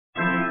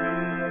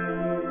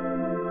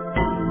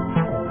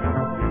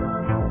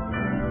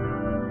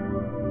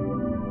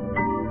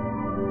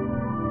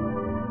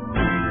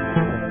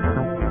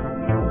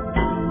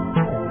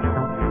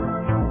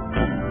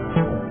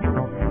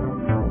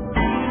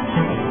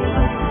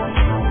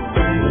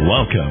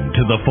Welcome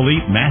to the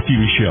Philippe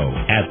Matthews Show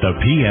at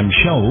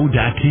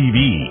thepmshow.tv.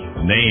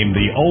 Named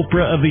the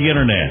Oprah of the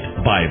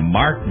Internet by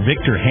Mark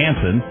Victor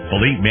Hansen,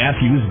 Philippe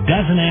Matthews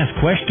doesn't ask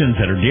questions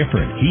that are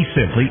different. He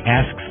simply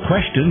asks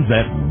questions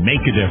that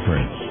make a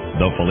difference.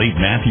 The Philippe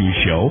Matthews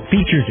Show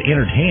features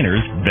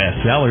entertainers,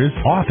 bestsellers,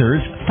 authors,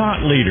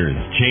 thought leaders,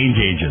 change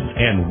agents,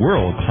 and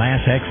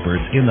world-class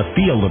experts in the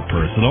field of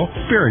personal,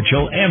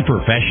 spiritual, and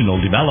professional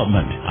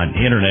development. An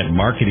internet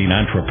marketing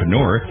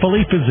entrepreneur,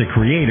 Philippe is the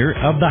creator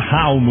of the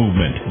How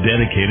movement,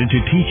 dedicated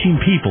to teaching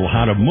people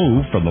how to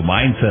move from the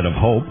mindset of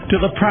hope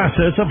to the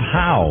process of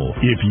how.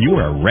 If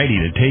you are ready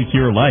to take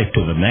your life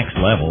to the next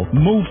level,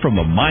 move from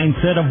the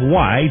mindset of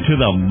why to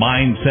the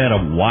mindset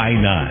of why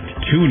not.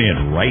 Tune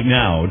in right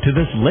now to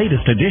this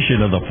latest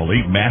edition of the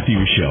Philippe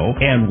Matthews Show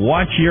and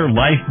watch your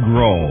life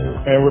grow.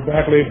 And we're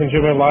back, ladies and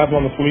gentlemen, live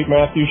on the Philippe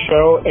Matthews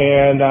Show.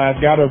 And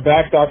I've got her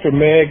back, Dr.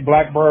 Meg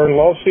Blackburn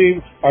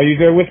Losey. Are you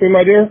there with me,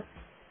 my dear?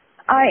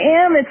 I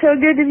am. It's so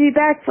good to be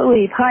back,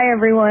 Philippe. Hi,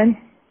 everyone.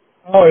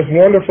 Oh, it's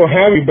wonderful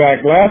having you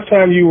back. Last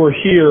time you were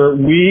here,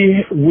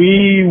 we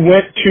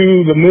went to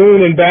the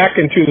moon and back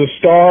into the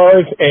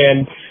stars,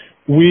 and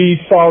we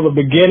saw the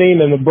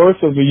beginning and the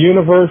birth of the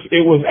universe.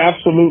 It was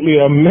absolutely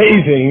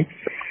amazing.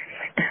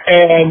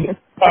 And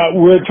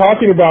we're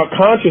talking about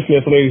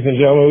consciousness, ladies and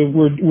gentlemen.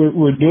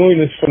 We're doing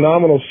this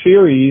phenomenal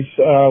series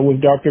with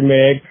Dr.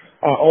 Meg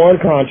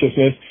on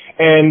consciousness.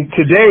 And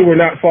today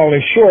we're not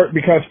falling short,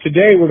 because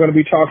today we're going to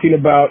be talking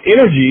about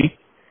energy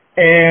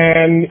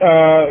and,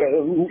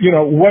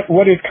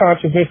 what is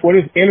consciousness, what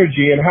is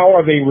energy, and how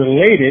are they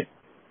related,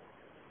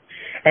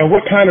 and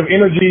what kind of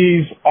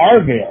energies are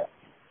there.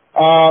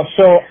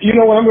 So, you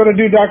know what I'm going to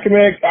do, Dr.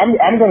 Meg?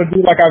 I'm going to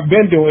do like I've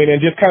been doing,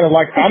 and just kind of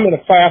like I'm in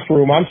a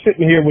classroom. I'm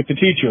sitting here with the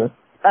teacher.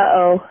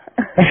 Uh-oh.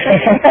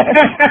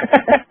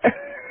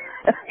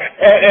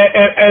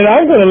 and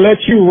I'm going to let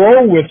you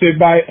roll with it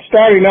by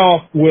starting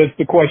off with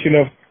the question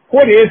of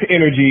what is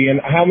energy, and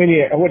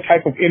what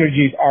type of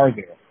energies are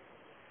there?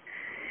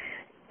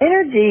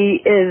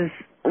 Energy is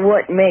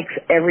what makes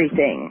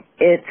everything.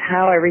 It's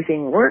how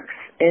everything works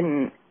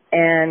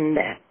and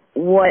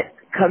what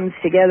comes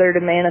together to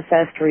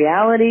manifest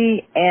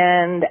reality,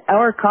 and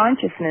our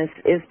consciousness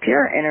is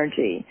pure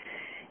energy.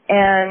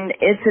 And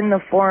it's in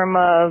the form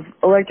of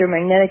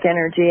electromagnetic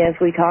energy, as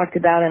we talked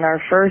about in our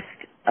first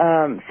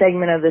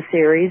segment of the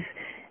series.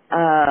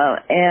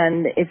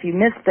 And if you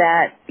missed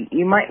that,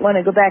 you might want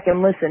to go back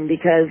and listen,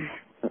 because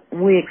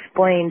we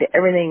explained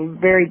everything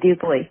very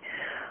deeply.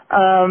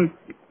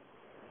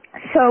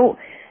 So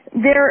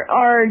there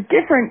are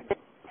different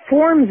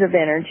forms of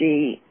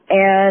energy,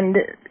 and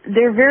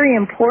they're very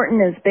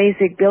important as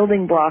basic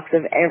building blocks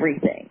of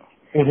everything.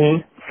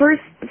 Mm-hmm.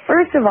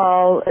 First of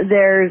all,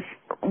 there's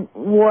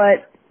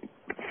what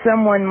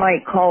someone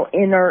might call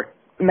inert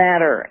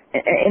matter,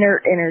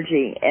 inert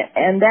energy,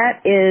 and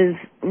that is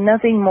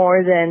nothing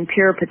more than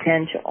pure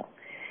potential.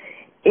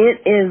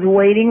 It is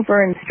waiting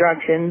for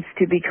instructions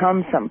to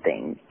become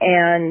something,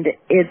 and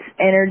it's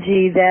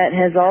energy that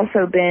has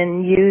also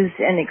been used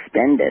and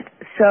expended.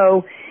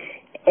 So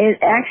it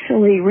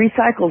actually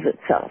recycles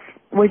itself,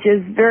 which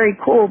is very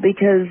cool,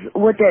 because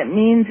what that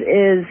means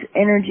is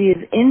energy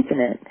is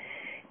infinite,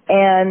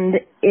 and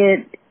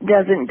it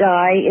doesn't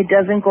die, it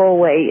doesn't go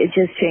away, it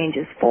just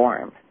changes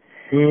form.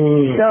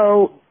 Mm.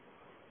 So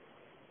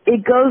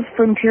it goes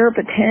from pure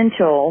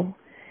potential,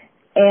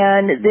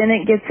 and then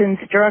it gets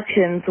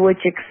instructions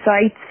which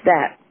excites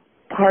that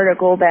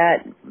particle,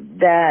 that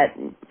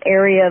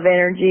area of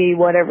energy,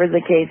 whatever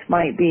the case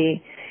might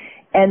be,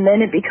 and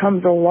then it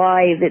becomes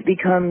alive, it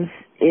becomes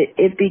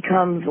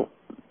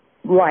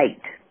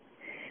light,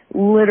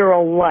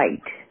 literal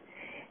light.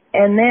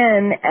 And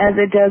then as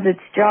it does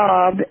its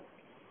job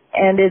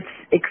and it's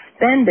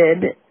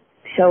expended,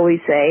 shall we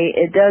say,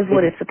 it does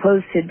what it's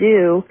supposed to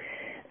do,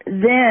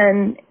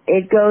 then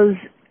it goes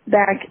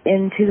back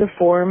into the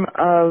form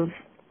of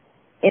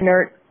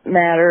inert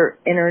matter,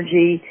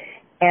 energy,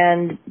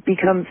 and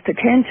becomes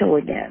potential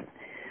again.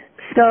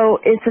 So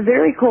it's a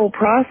very cool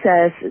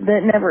process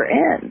that never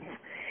ends.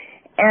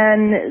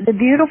 And the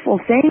beautiful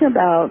thing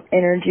about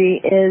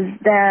energy is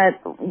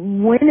that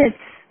when it's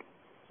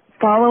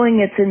following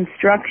its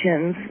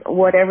instructions,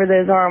 whatever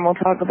those are, and we'll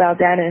talk about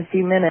that in a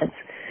few minutes,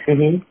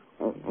 mm-hmm.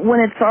 When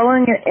it's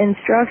following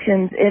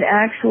instructions, it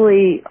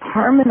actually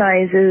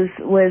harmonizes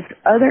with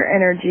other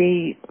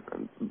energy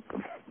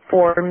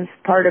forms,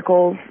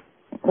 particles,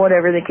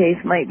 whatever the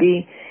case might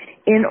be,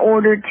 in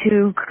order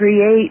to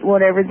create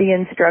whatever the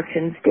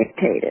instructions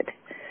dictated.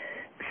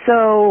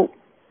 So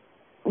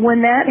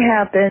when that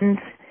happens,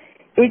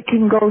 it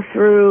can go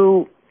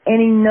through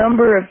any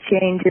number of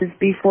changes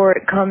before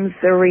it comes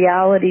the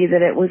reality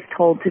that it was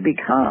told to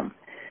become.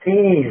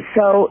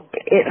 So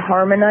it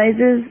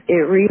harmonizes,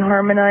 it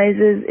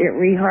reharmonizes,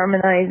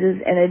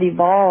 and it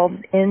evolves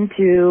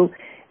into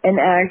an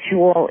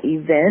actual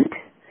event,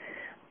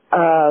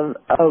 a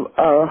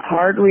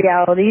hard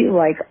reality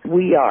like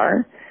we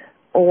are,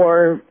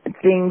 or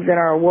things in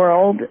our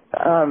world.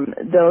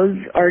 Those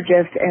are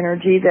just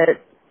energy that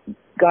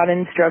got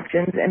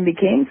instructions and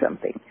became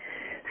something.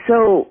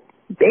 So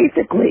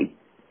basically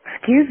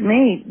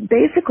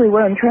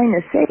what I'm trying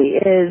to say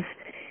is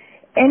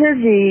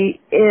energy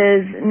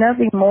is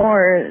nothing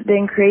more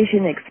than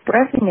creation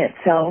expressing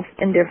itself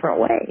in different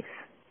ways.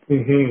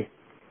 Mm-hmm.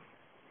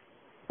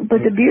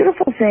 But the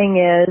beautiful thing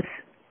is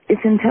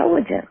it's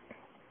intelligent.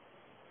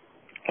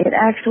 It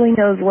actually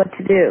knows what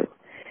to do.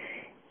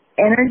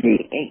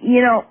 Energy,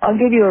 I'll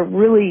give you a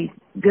really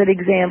good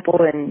example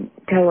and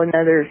tell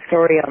another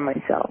story on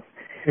myself.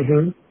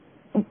 Mm-hmm.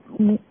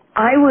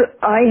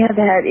 I have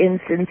had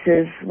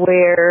instances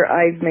where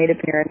I've made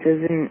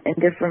appearances in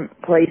different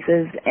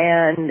places,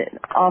 and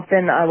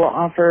often I will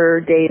offer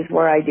days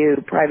where I do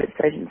private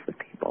sessions with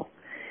people.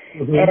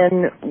 Mm-hmm.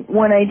 And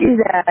when I do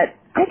that,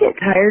 I get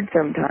tired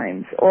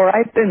sometimes, or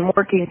I've been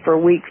working for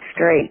weeks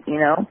straight,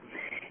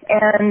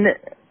 And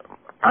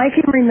I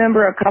can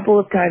remember a couple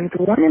of times,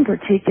 one in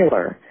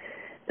particular,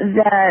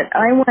 that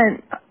I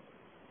went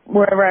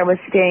wherever I was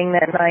staying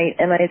that night,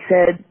 and I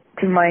said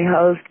to my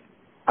host,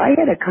 I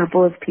had a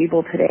couple of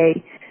people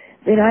today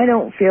that I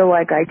don't feel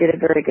like I did a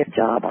very good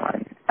job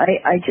on.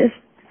 I just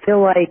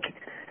feel like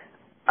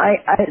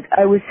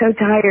I was so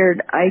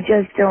tired, I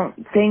just don't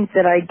think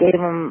that I gave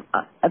them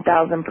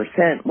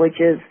 1,000%, which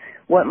is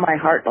what my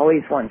heart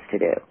always wants to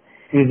do.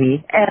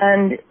 Mm-hmm.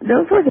 And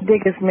those were the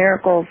biggest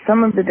miracles,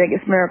 some of the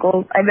biggest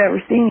miracles I've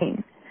ever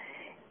seen.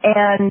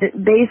 And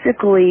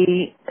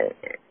basically,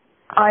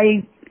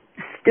 I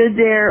stood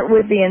there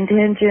with the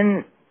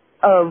intention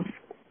of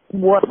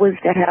what was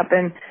to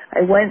happen.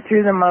 I went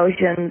through the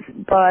motions,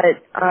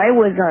 but I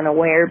was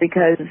unaware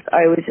because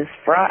I was just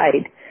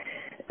fried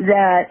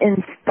that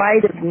in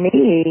spite of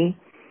me,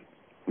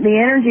 the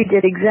energy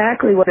did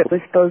exactly what it was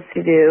supposed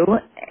to do,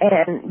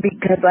 and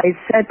because I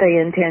set the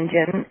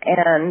intention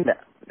and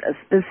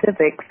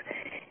specifics,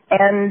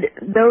 and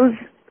those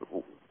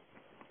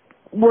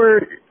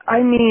were,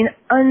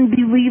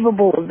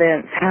 unbelievable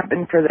events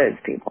happened for those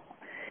people.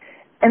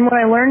 And what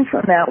I learned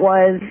from that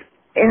was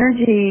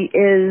energy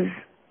is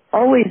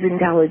always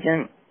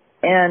intelligent,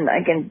 and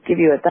I can give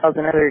you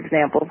 1,000 other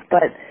examples,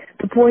 but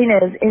the point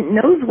is it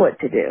knows what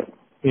to do.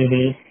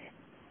 Mm-hmm.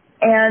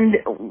 And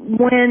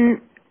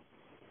when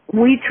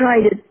we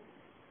try to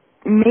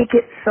make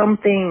it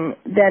something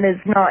that is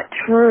not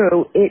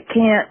true, it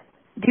can't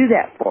do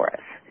that for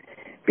us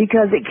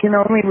because it can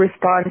only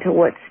respond to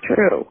what's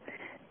true.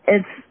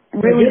 It's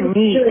really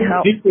neat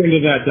how... Get deeper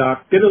into that,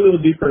 Doc. Get a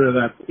little deeper into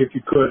that, if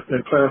you could,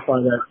 and clarify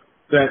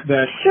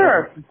that.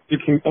 Sure. It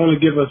can only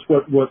give us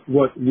what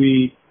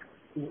we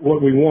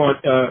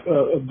want,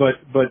 but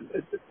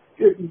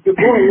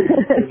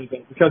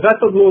because that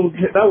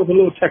was a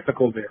little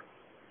technical there.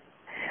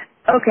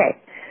 Okay,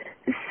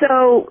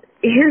 so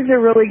here's a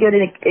really good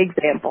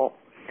example.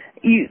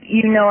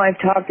 You know I've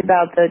talked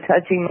about the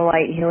touching the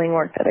light healing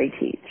work that I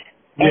teach.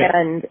 Yeah.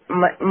 And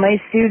my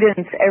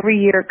students every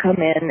year come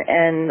in,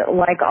 and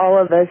like all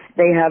of us,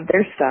 they have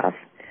their stuff.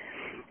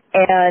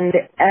 And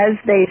as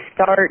they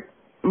start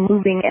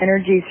moving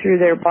energy through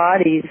their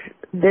bodies,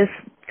 this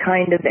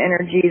kind of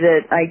energy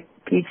that I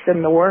teach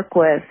them to work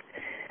with,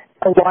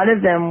 a lot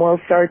of them will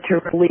start to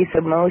release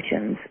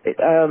emotions.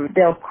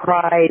 They'll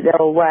cry,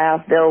 they'll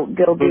laugh, they'll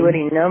do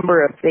any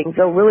number of things.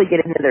 They'll really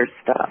get into their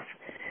stuff.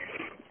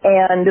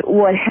 And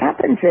what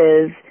happens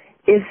is,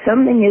 if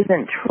something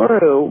isn't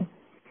true,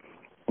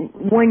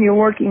 when you're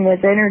working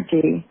with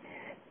energy,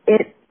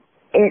 it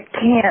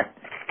can't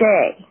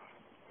stay.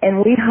 And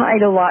we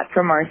hide a lot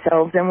from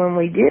ourselves, and when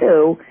we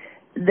do,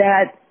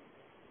 that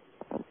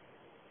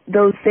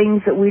those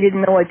things that we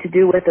didn't know what to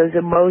do with, those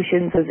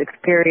emotions, those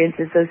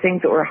experiences, those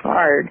things that were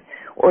hard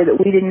or that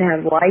we didn't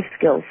have life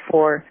skills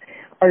for,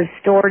 are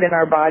stored in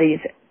our bodies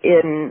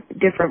in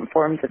different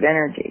forms of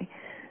energy.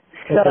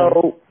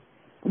 So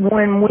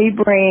when we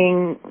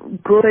bring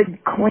good,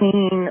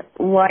 clean,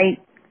 light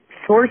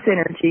source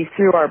energy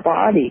through our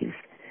bodies,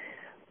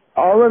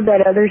 all of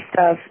that other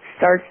stuff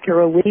starts to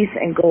release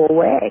and go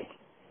away.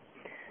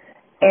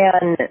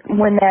 And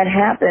when that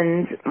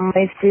happens,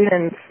 my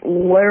students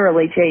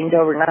literally change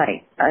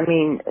overnight. I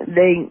mean,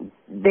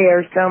 they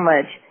are so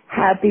much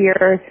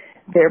happier.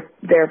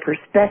 Their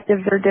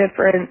perspectives are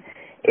different.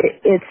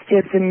 It's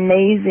just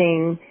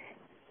amazing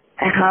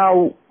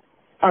how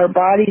our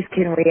bodies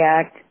can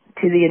react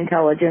to the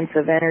intelligence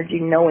of energy,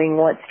 knowing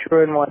what's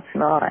true and what's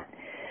not.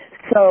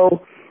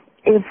 So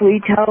if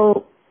we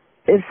tell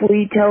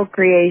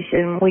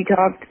creation, we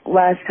talked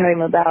last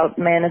time about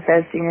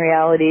manifesting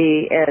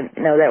reality, and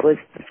no, that was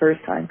the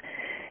first time.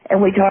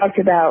 And we talked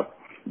about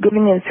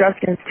giving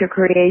instructions to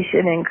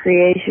creation and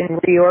creation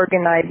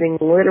reorganizing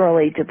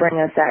literally to bring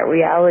us that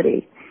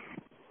reality.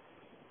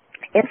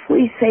 If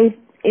we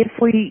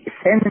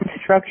send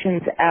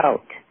instructions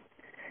out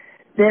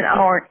that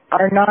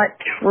are not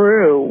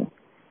true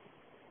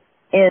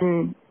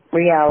in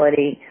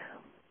reality,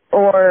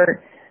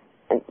 or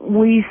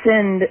we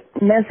send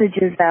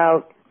messages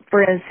out,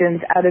 for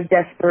instance, out of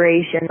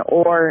desperation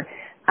or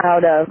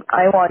out of,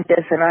 I want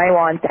this and I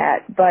want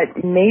that,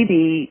 but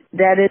maybe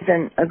that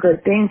isn't a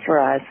good thing for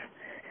us.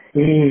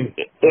 Mm-hmm.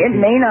 It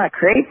may not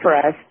create for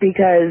us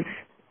because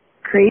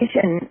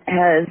creation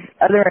has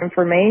other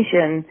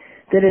information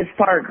that is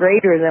far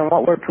greater than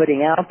what we're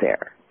putting out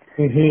there.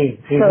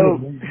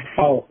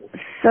 So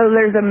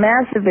there's a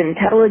massive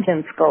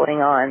intelligence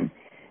going on,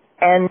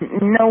 and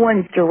no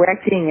one's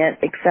directing it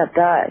except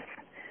us.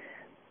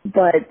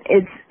 But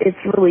it's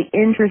really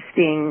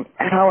interesting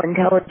how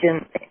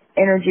intelligent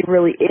energy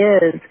really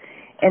is,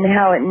 and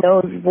how it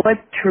knows what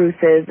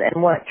truth is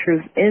and what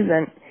truth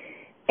isn't.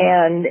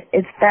 And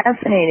it's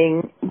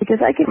fascinating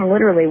because I can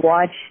literally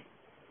watch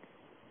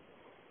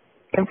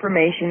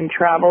information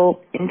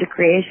travel into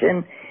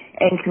creation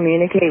and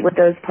communicate with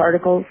those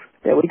particles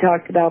that we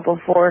talked about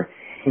before,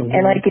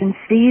 and I can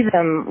see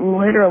them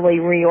literally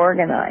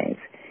reorganize.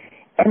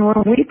 And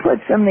when we put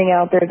something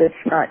out there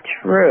that's not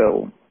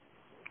true,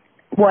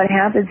 what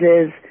happens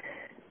is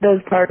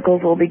those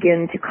particles will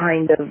begin to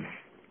kind of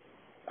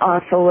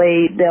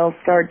oscillate. They'll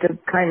start to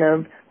kind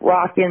of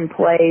rock in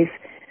place,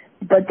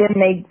 but then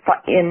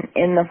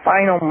in the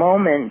final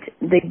moment,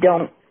 they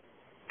don't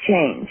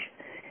change.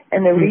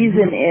 And the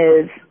reason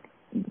is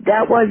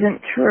that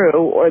wasn't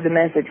true, or the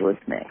message was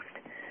mixed.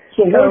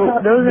 So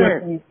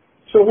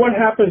what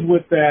happens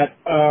with that?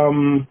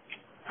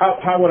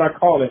 How would I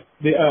call it?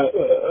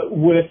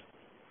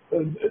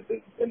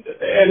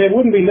 And it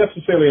wouldn't be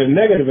necessarily a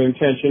negative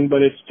intention,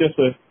 but it's just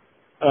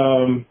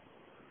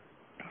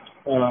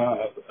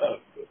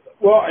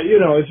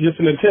it's just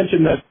an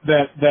intention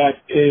that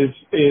is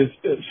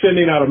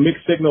sending out a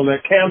mixed signal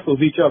that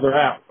cancels each other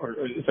out, or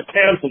it's a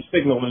canceled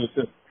signal in a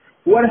sense.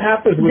 What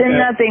happens with then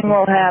that? Nothing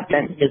will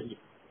happen.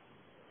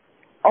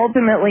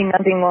 Ultimately,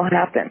 nothing will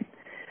happen.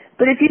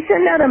 But if you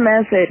send out a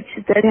message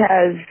that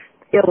has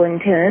ill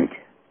intent,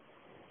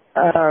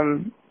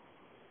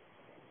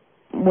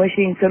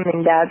 wishing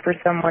something bad for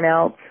someone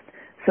else,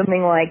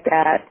 something like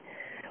that,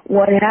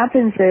 what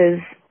happens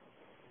is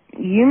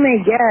you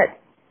may get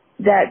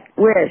that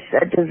wish,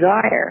 that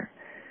desire,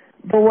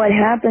 but what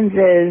happens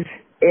is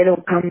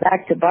it'll come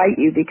back to bite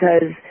you,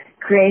 because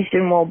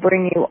creation will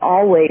bring you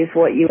always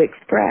what you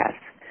express.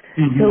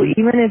 So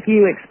even if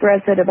you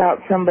express it about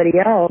somebody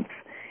else,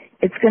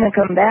 it's going to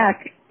come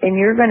back, and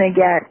you're going to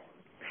get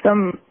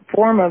some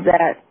form of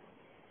that,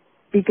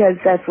 because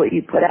that's what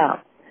you put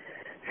out.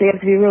 So you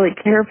have to be really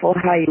careful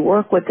how you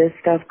work with this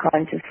stuff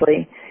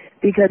consciously,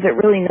 because it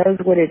really knows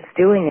what it's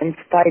doing in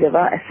spite of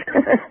us.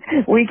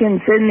 We can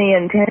send the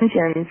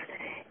intentions,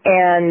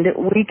 and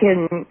we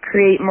can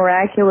create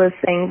miraculous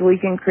things, we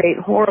can create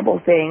horrible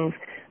things,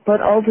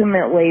 but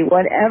ultimately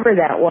whatever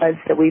that was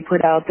that we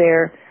put out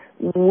there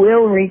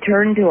will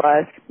return to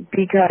us,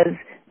 because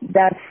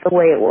that's the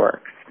way it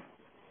works.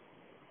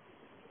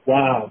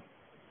 Wow.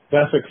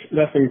 That's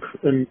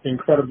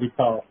incredibly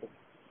powerful.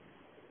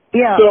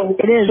 Yeah,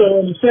 it is. So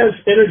in a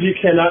sense, energy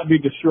cannot be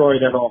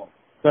destroyed at all.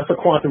 That's a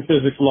quantum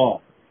physics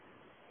law.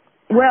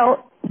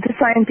 Well, the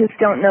scientists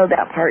don't know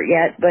that part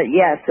yet, but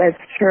yes,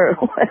 that's true.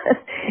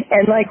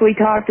 And like we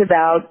talked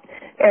about,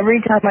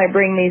 every time I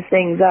bring these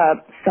things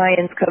up,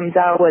 science comes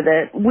out with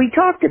it. We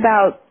talked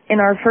about, in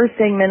our first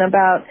segment,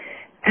 about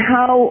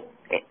how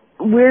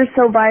we're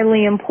so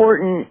vitally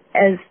important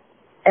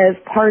as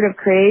part of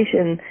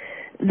creation,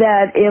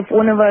 that if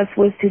one of us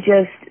was to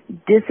just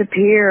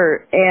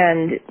disappear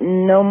and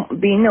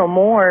be no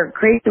more,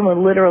 creation would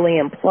literally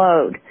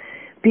implode,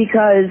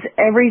 because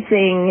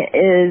everything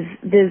is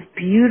this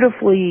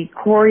beautifully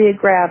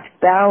choreographed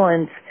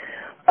balance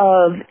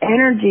of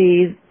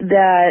energy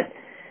that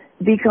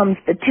becomes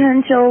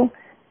potential,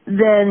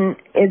 then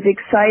is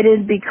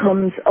excited,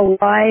 becomes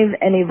alive,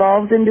 and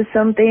evolves into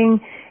something,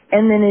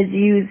 and then is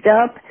used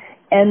up,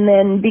 and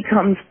then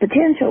becomes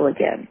potential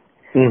again.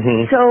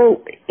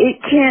 So it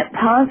can't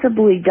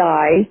possibly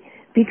die,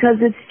 because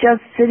it's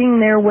just sitting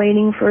there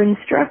waiting for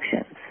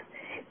instructions.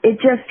 It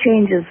just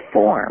changes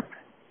form.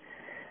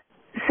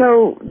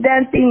 So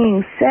that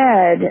being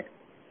said,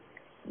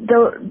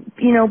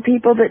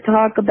 people that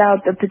talk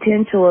about the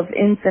potential of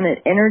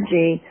infinite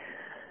energy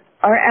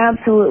are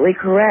absolutely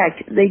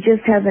correct. They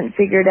just haven't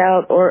figured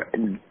out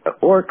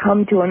or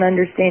come to an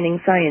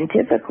understanding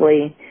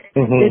scientifically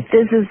that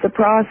this is the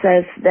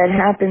process that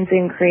happens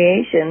in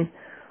creation,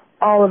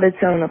 all of its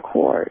own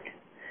accord.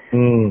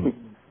 And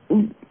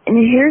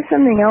here's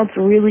something else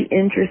really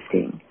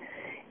interesting.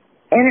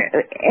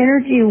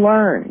 Energy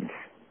learns.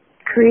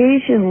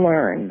 Creation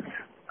learns.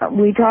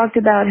 We talked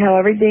about how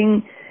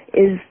everything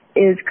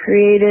is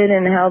created,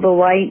 and how the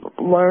light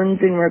learns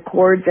and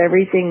records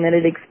everything that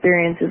it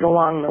experiences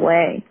along the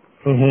way.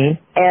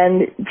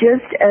 And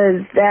just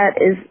as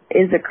that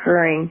is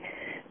occurring,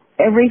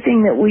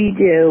 everything that we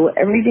do,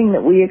 everything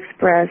that we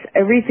express,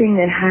 everything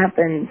that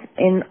happens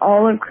in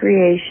all of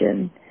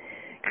creation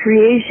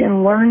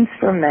learns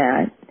from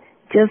that.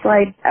 Just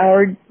like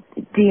our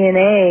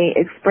DNA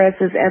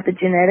expresses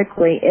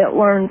epigenetically, it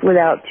learns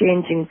without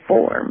changing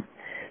form.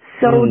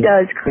 So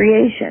does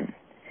creation.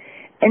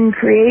 And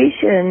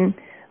creation,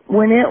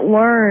 when it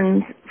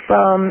learns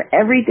from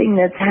everything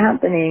that's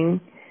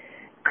happening,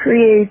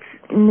 creates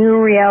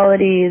new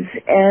realities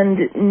and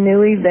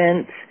new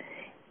events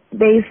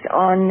based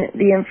on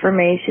the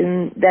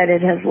information that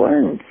it has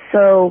learned.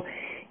 So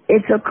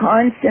it's a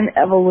constant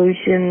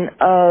evolution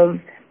of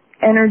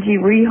energy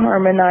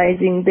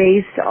reharmonizing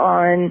based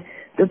on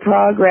the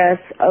progress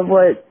of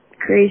what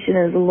creation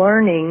is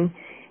learning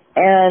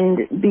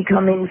and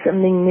becoming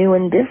something new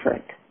and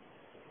different.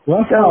 Well,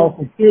 that's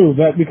powerful too.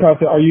 That because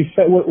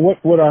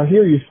what I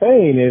hear you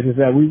saying is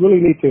that we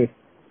really need to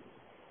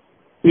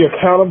be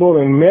accountable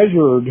and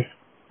measured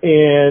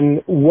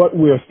in what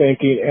we're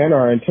thinking and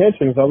our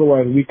intentions.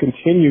 Otherwise, we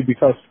continue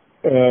because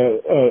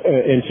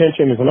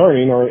intention is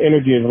learning or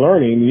energy is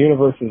learning. The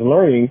universe is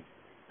learning,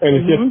 and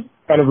it's just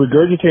kind of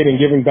regurgitating,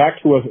 giving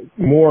back to us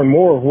more and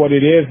more of what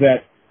it is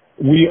that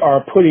we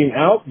are putting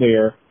out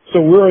there.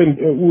 So we're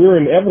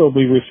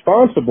inevitably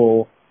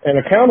responsible and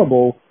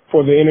accountable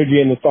for the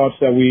energy and the thoughts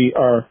that we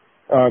are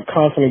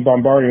constantly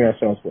bombarding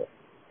ourselves with.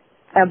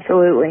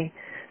 Absolutely.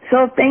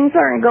 So if things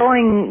aren't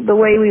going the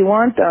way we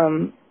want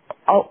them,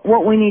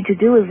 what we need to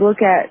do is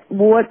look at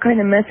what kind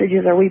of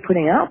messages are we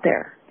putting out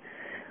there?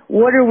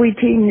 What are we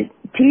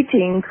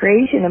teaching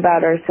creation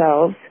about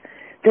ourselves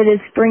that is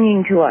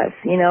springing to us,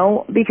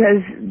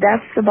 because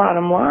that's the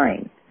bottom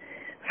line.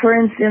 For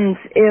instance,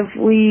 if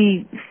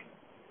we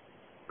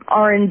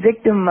are in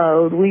victim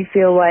mode, we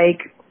feel like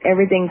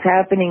everything's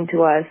happening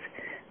to us,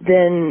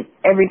 then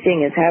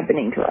everything is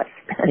happening to us.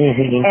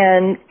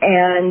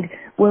 And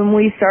when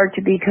we start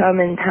to become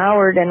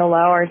empowered and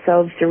allow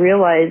ourselves to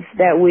realize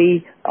that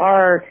we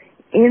are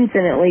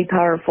infinitely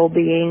powerful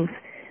beings,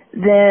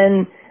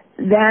 then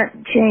that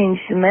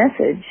changed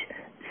message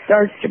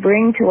starts to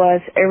bring to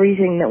us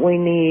everything that we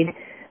need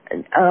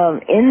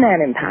in that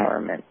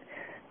empowerment.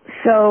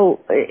 So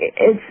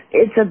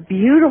it's a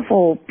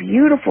beautiful,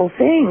 beautiful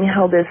thing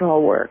how this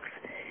all works.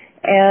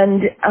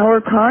 And our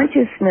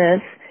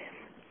consciousness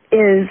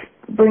is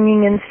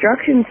bringing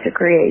instructions to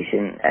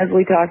creation, as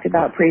we talked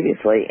about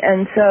previously.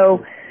 And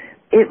so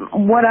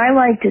what I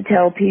like to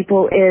tell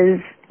people is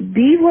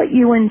be what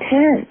you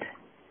intend.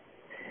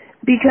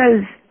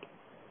 Because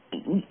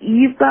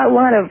you've got a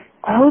lot of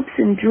hopes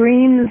and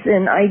dreams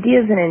and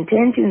ideas and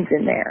intentions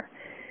in there.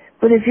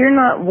 But if you're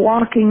not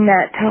walking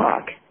that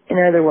talk, in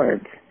other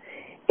words,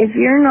 if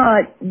you're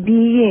not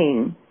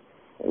being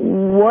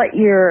what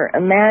you're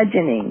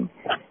imagining,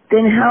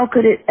 then how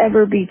could it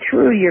ever be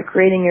true? You're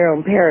creating your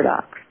own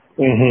paradox.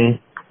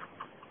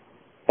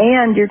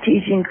 And you're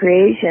teaching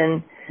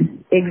creation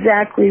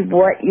exactly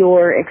what you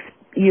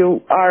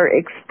are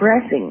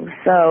expressing.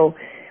 So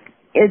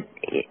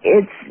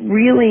it's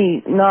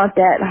really not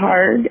that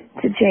hard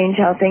to change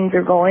how things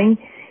are going.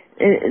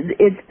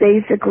 It's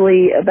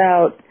basically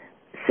about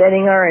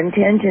setting our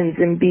intentions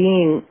and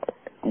being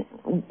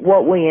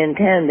what we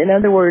intend. In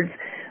other words,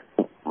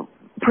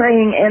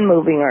 praying and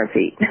moving our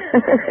feet. I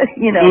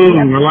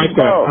like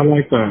that. I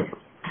like that.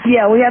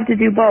 Yeah, we have to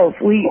do both.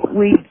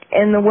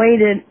 And the way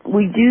that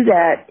we do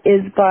that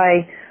is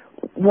by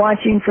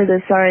watching for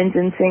the signs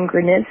and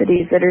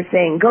synchronicities that are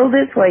saying, go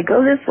this way,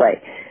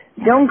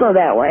 don't go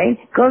that way,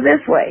 go this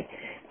way.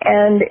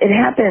 And it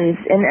happens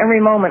in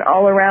every moment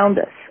all around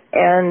us.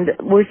 And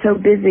we're so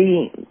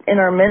busy in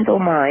our mental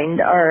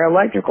mind, our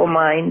electrical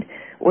mind,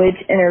 which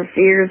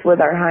interferes with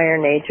our higher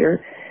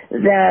nature,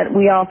 that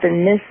we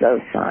often miss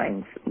those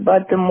signs.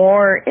 But the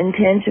more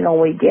intentional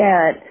we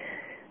get,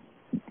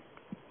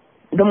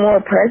 the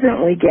more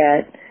present we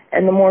get,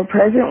 and the more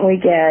present we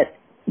get,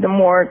 the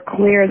more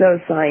clear those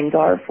signs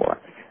are for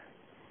us.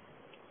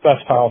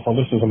 That's powerful.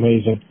 This is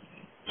amazing.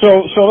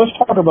 So let's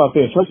talk about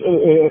this.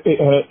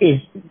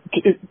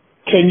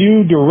 Can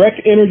you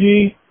direct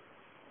energy,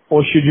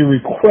 or should you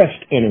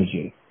request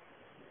energy?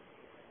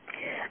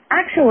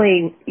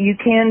 Actually, you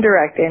can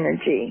direct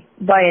energy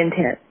by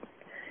intent.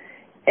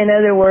 In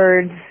other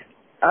words,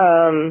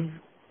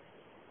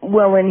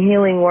 in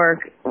healing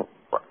work,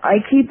 I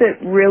keep it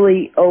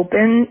really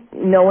open,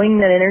 knowing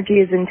that energy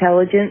is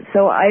intelligent,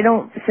 so I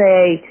don't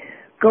say,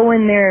 go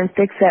in there and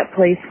fix that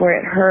place where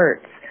it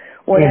hurts.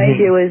 What I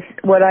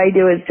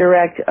do is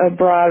direct a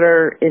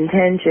broader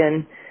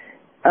intention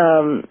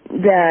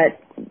that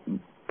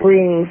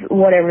brings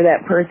whatever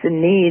that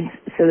person needs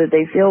so that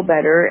they feel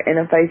better. And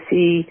if I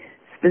see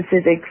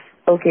specifics,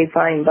 okay,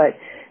 fine, but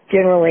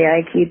generally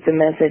I keep the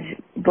message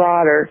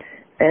broader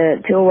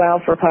to allow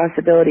for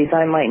possibilities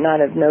I might not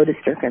have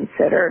noticed or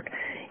considered.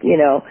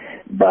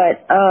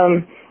 But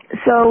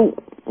so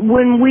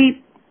when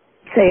we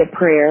say a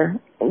prayer,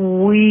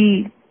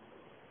 we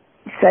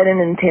set an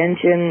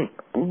intention,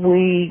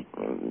 we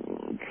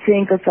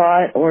think a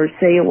thought or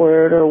say a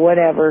word or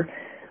whatever,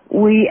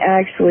 we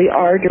actually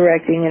are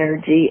directing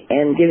energy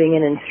and giving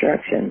it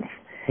instructions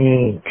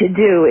to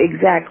do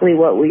exactly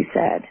what we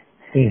said.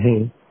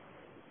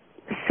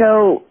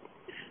 So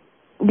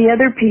the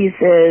other piece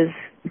is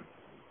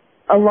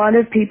a lot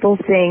of people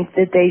think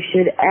that they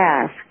should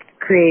ask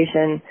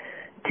creation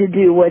to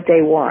do what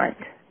they want.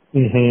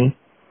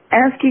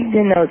 Asking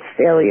denotes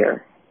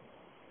failure,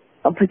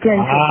 a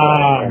potential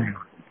failure.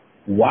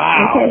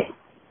 Wow. Okay.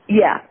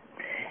 Yeah.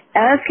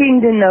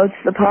 Asking denotes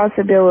the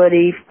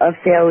possibility of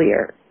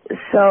failure.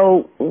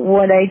 So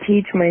what I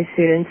teach my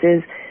students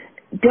is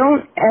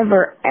don't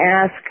ever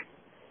ask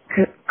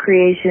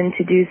creation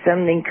to do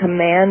something,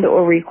 command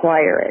or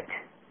require it.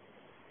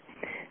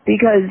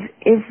 Because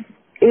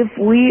if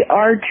we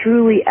are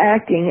truly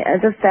acting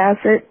as a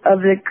facet of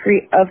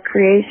of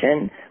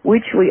creation,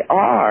 which we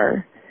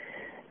are,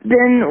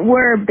 then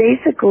we're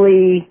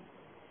basically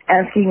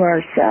asking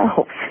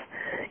ourselves,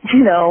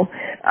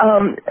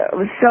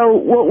 so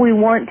what we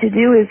want to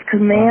do is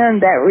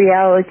command that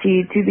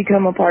reality to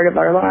become a part of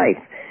our life,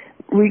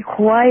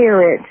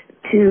 require it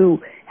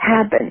to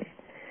happen.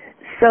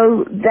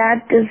 So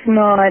that does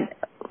not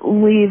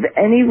leave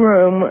any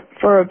room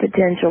for a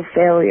potential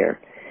failure.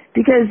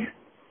 Because,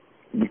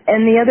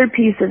 and the other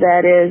piece of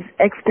that is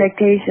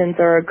expectations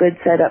are a good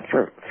setup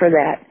for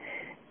that.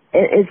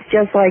 It's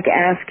just like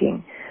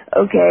asking.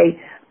 Okay,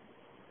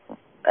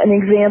 an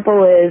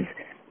example is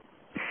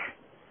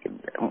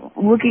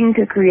looking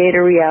to create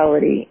a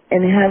reality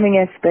and having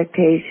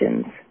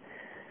expectations.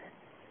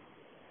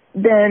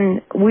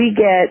 Then we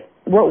get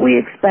what we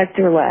expect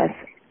or less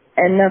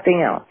and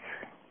nothing else.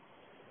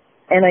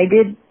 And I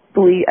do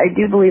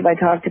believe I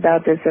talked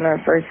about this in our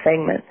first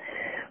segment.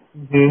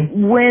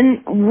 Mm-hmm.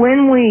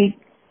 When we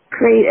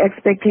create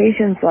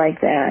expectations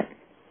like that,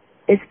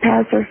 it's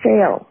pass or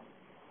fail.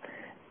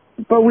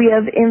 But we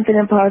have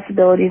infinite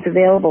possibilities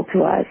available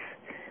to us.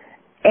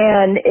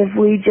 And if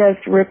we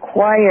just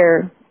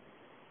require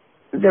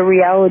the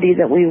reality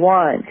that we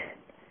want,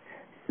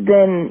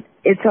 then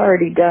it's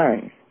already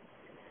done.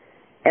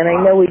 And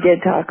I know we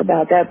did talk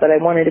about that, but I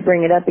wanted to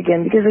bring it up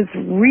again because it's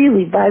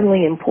really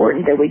vitally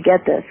important that we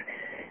get this.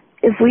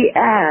 If we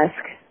ask,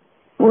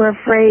 we're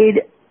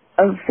afraid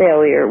of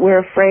failure. We're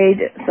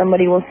afraid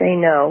somebody will say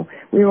no.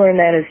 We learn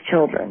that as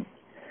children.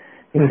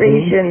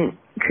 Mm-hmm.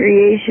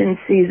 Creation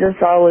sees us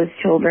all as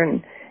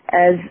children,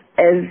 as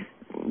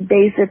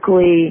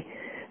basically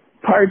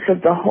parts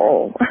of the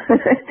whole,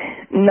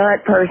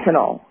 not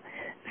personal.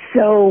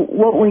 So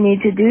what we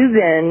need to do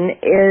then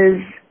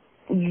is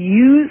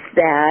use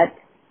that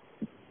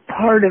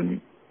part of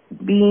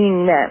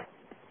being that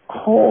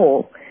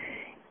whole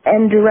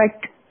and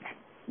direct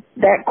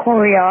that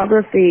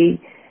choreography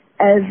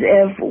as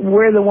if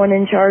we're the one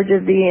in charge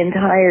of the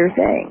entire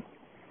thing.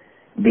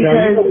 Because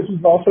now, you know what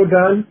you've also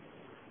done?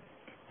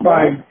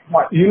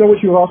 What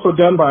you've also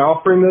done by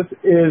offering this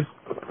is,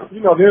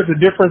 there's a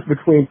difference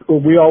between,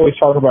 we always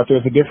talk about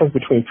there's a difference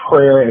between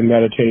prayer and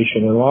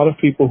meditation. And a lot of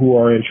people who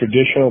are in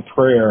traditional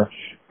prayer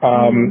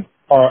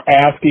are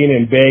asking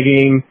and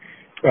begging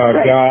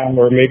right. God,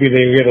 or maybe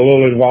they get a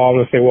little involved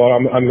and say, well,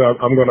 I'm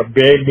going to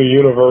beg the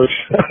universe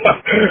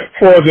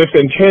for this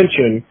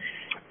intention.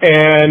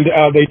 And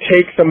they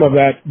take some of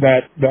that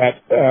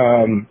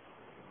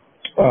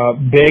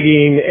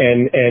begging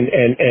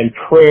and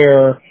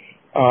prayer,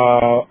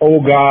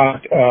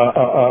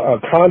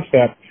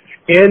 concept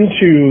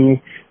into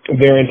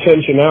their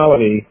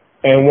intentionality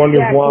and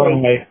wonders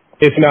why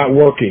it's not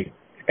working.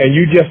 And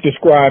you just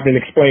described and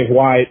explained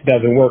why it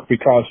doesn't work,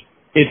 because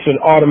it's an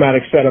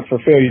automatic setup for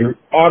failure,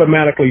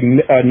 automatically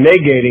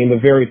negating the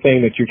very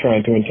thing that you're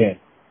trying to intend.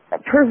 A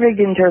perfect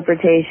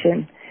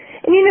interpretation.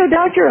 And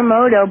Dr.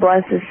 Emoto,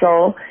 bless his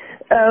soul,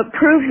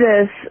 proved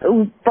this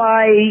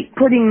by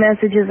putting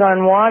messages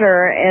on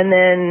water and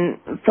then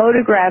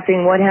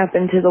photographing what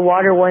happened to the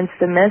water once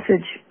the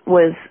message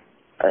was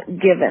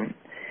given.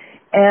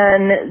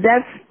 And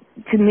that's,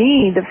 to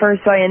me, the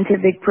first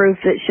scientific proof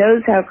that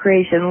shows how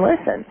creation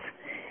listens.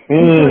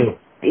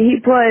 He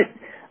put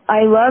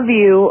I love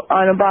you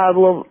on a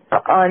bottle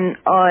of,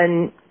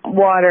 on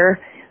water,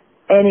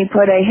 and he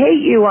put I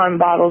hate you on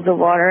bottles of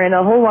water and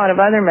a whole lot of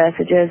other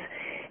messages.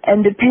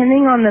 And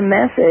depending on the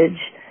message,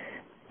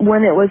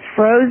 when it was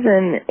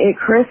frozen, it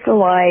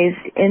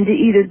crystallized into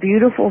either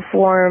beautiful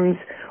forms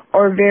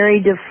or very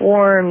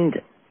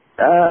deformed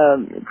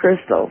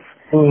crystals.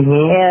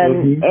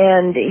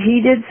 And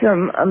he did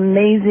some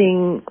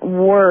amazing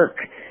work.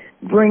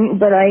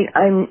 But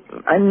I'm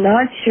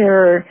not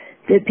sure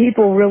that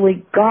people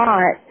really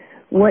got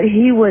what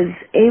he was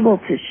able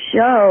to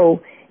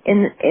show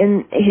in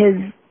his,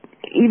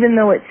 even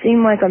though it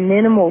seemed like a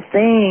minimal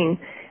thing.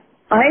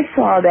 I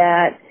saw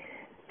that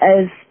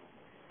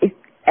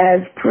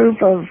as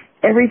proof of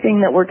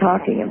everything that we're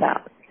talking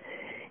about.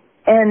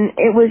 And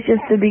it was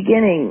just the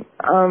beginning.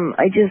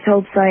 I just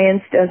hope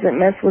science doesn't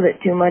mess with it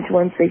too much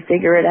once they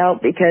figure it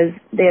out, because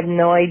they have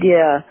no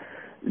idea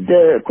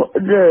the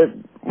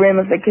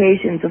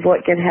ramifications of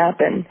what can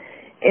happen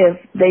if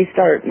they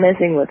start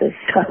messing with this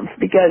stuff,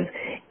 because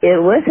it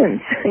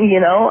listens,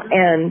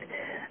 and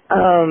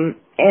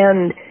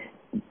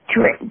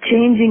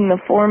changing the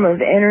form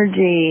of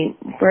energy,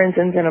 for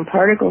instance, in a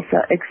particle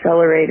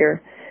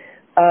accelerator,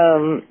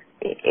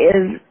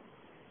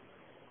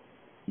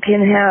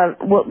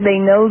 they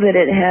know that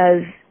it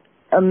has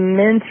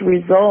immense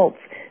results,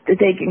 that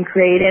they can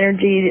create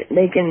energy,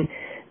 they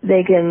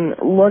can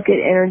look at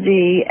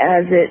energy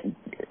as it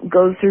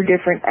goes through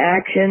different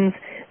actions.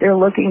 They're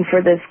looking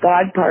for this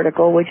God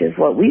particle, which is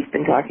what we've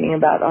been talking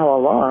about all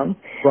along.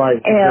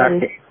 Right.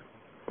 And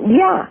exactly.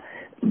 Yeah,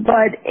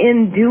 but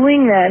in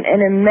doing that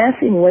and in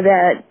messing with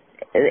that,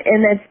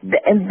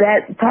 and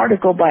that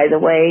particle, by the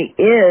way,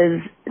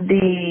 is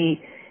the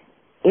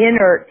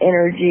inert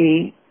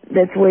energy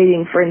that's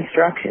waiting for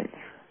instructions.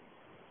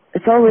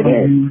 That's all it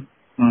is.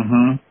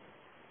 Mm-hmm.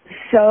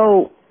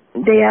 So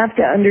they have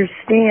to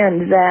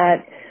understand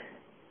that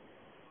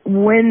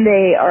when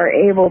they are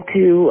able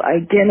to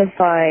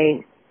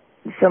identify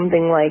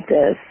something like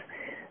this,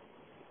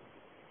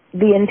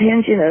 the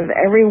intention of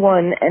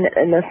everyone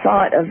and the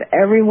thought of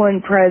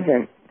everyone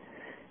present,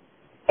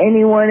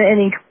 anyone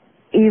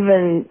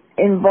even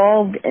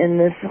involved in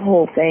this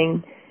whole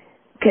thing,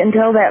 can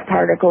tell that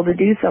particle to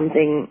do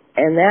something,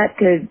 and that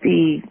could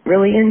be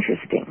really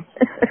interesting.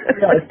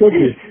 Yeah, it could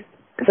be.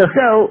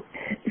 So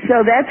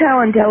that's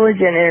how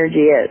intelligent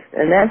energy is,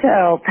 and that's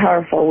how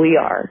powerful we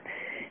are.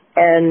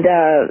 And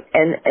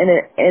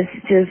it's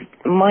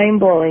just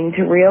mind-blowing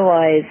to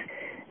realize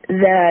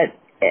that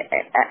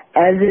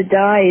as it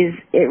dies,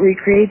 it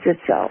recreates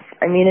itself.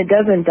 I mean, it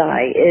doesn't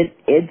die.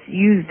 It's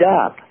used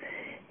up.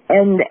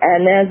 And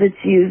as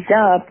it's used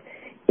up,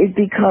 it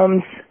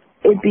becomes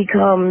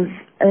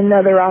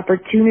another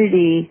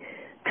opportunity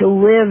to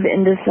live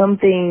into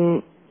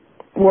something,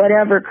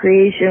 whatever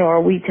creation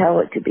or we tell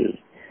it to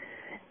be.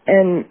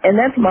 And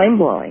that's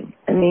mind-blowing.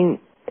 I mean,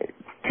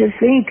 to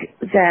think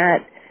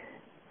that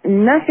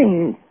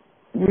nothing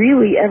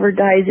really ever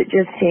dies, it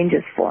just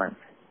changes form.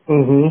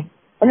 Mm-hmm.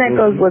 And that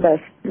goes with us.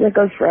 That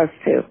goes for us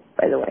too,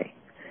 by the way.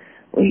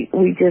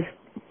 We just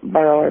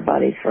borrow our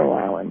bodies for a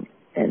while and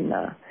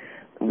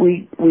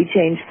we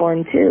change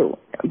form too.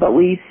 But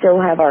we still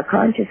have our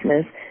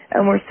consciousness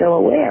and we're still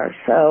aware.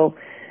 So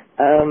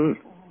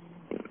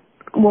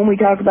when we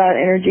talk about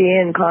energy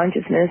and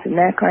consciousness and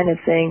that kind of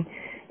thing,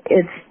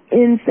 it's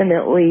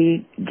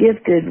infinitely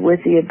gifted with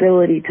the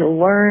ability to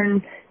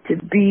learn, to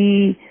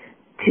be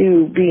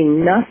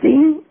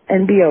nothing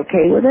and be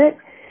okay with it,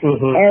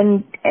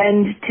 mm-hmm.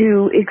 and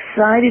to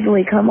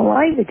excitedly come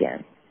alive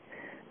again.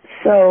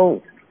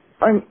 So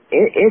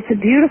it's a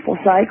beautiful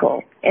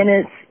cycle, and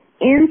it's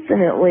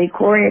infinitely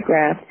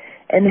choreographed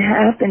and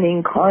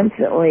happening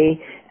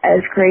constantly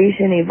as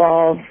creation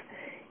evolves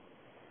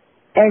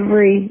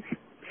every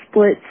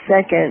split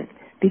second,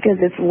 because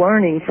it's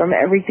learning from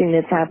everything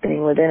that's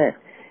happening within it.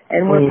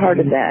 And we're part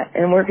of that,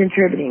 and we're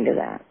contributing to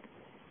that.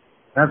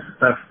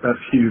 That's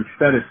huge.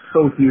 That is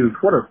so huge.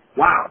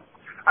 Wow.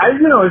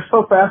 It's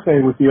so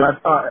fascinating with you.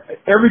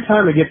 Every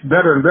time it gets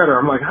better and better,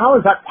 I'm like, how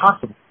is that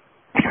possible?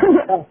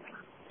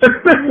 This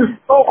is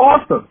so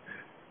awesome.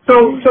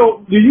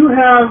 So do you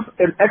have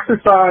an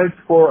exercise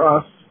for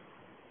us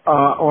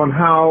on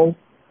how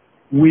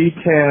we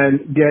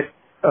can get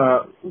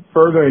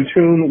further in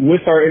tune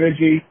with our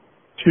energy,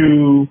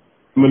 to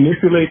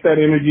manipulate that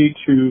energy,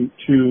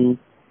 to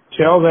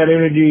tell that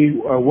energy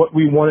what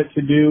we want it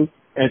to do,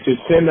 and to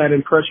send that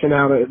impression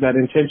out, that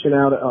intention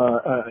out,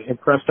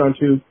 impressed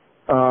onto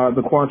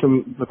the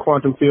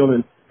quantum field?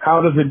 And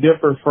how does it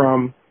differ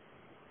from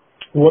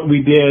what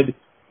we did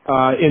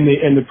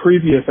in the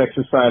previous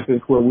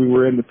exercises where we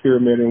were in the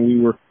pyramid and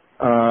we were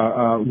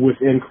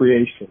within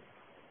creation?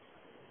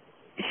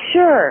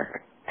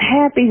 Sure,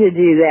 happy to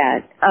do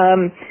that.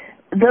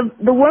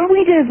 The one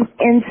we did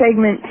in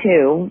segment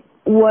 2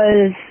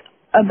 was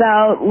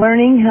about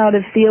learning how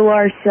to feel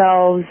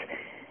ourselves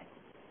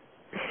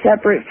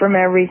separate from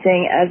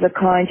everything as a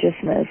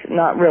consciousness,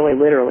 not really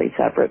literally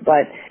separate,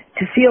 but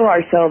to feel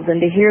ourselves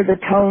and to hear the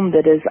tone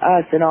that is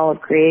us in all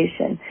of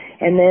creation.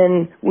 And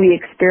then we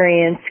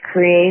experience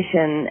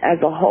creation as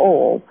a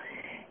whole,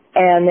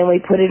 and then we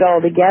put it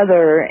all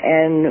together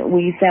and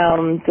we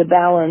found the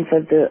balance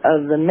of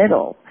the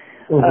middle,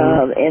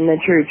 mm-hmm. In the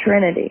true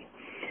trinity.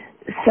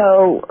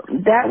 So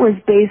that was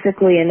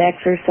basically an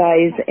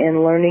exercise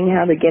in learning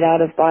how to get out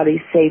of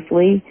body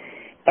safely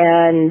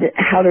and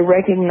how to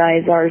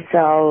recognize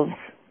ourselves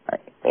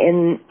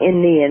in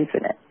the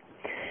infinite.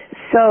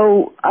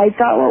 So I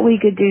thought what we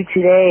could do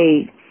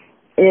today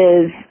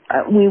is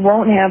we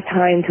won't have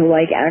time to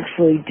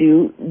actually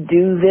do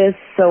this,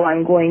 so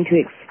I'm going to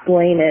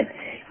explain it.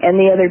 And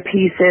the other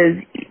piece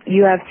is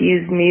you have to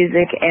use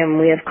music, and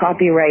we have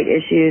copyright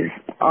issues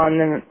on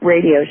the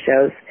radio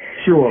shows.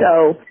 Sure.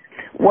 So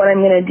what I'm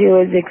going to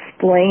do is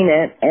explain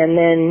it, and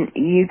then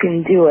you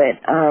can do it.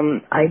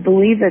 I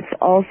believe it's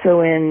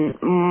also in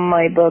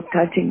my book,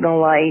 Touching the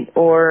Light,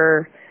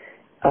 or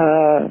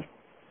The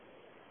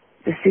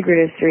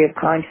Secret History of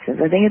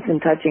Consciousness. I think it's in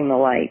Touching the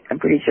Light. I'm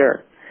pretty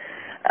sure.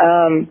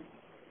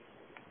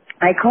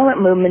 I call it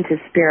movement to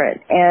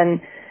spirit.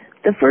 And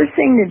the first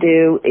thing to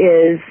do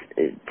is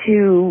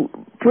to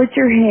put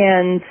your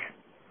hands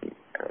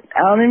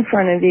out in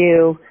front of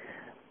you,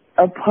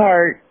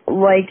 apart,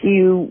 like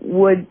you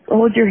would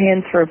hold your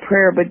hands for a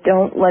prayer, but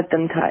don't let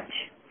them touch.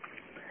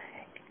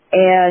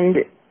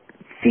 And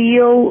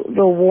feel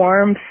the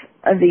warmth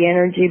of the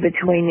energy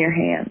between your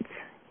hands.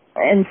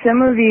 And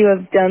some of you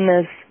have done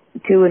this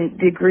to a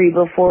degree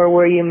before,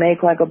 where you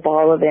make like a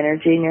ball of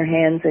energy in your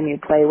hands and you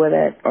play with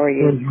it, or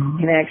you mm-hmm.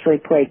 can actually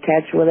play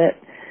catch with it.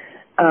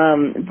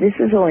 This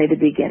is only the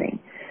beginning.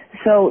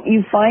 So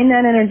you find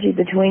that energy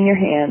between your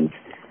hands,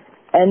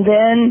 and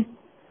then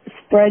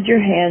spread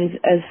your hands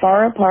as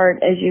far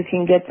apart as you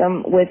can get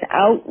them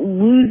without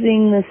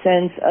losing the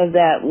sense of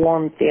that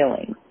warm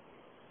feeling.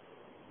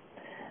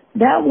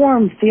 That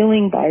warm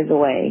feeling, by the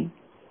way,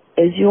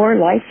 is your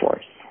life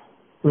force.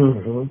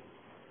 Mm-hmm.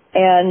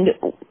 And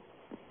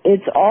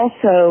it's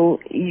also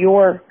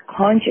your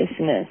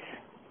consciousness.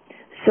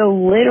 So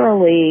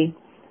literally,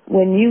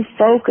 when you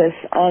focus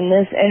on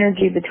this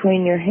energy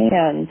between your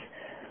hands,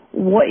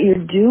 what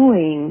you're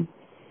doing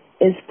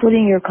is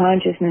putting your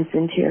consciousness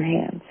into your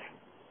hands.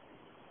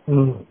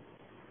 Mm.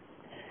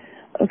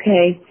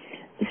 Okay,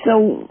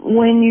 so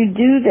when you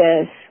do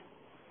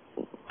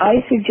this, I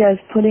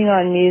suggest putting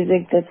on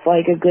music that's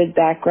like a good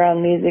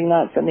background music,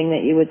 not something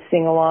that you would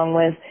sing along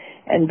with,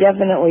 and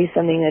definitely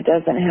something that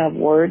doesn't have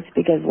words,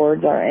 because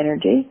words are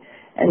energy,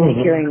 and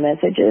they carry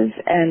messages,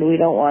 and we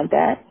don't want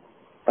that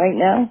right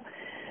now.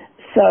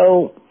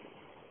 So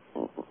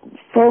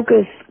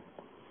focus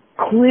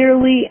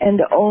clearly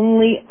and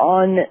only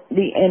on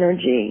the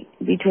energy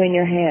between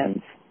your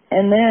hands.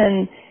 And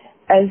then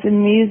as the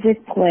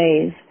music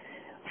plays,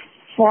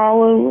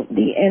 follow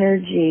the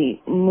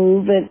energy,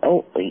 move it,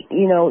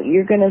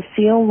 you're going to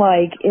feel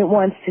like it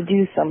wants to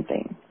do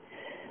something.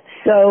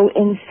 So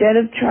instead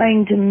of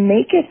trying to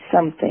make it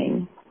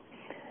something,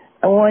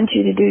 I want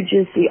you to do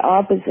just the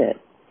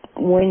opposite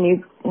when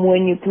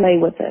you play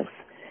with this.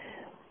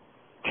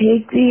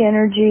 Take the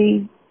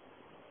energy,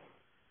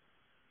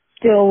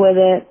 deal with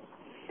it,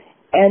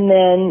 and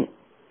then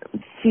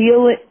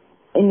feel it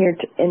in your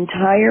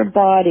entire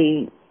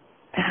body,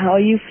 how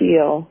you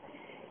feel,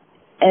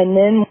 and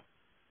then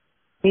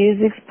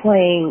music's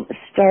playing,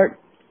 start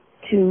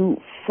to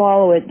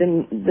follow it.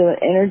 The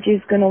energy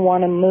is going to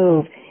want to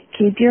move.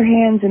 Keep your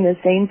hands in the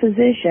same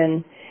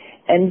position,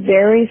 and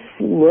very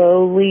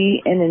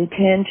slowly and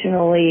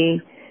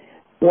intentionally,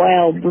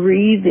 while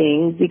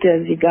breathing,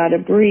 because you got to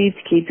breathe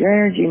to keep your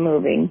energy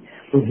moving,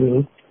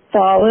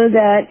 follow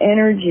that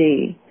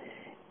energy.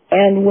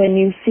 And when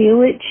you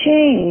feel it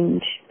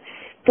change,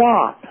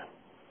 stop.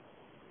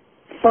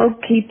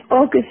 Keep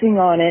focusing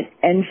on it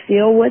and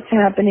feel what's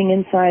happening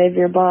inside of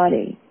your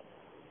body.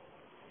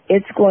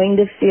 It's going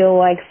to feel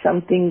like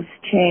something's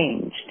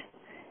changed.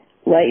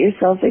 Let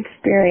yourself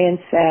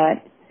experience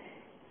that.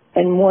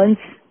 And once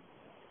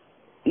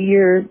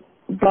your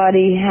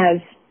body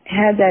has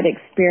had that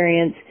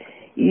experience,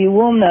 you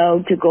will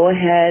know to go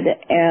ahead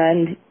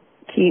and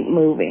keep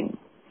moving.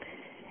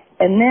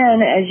 And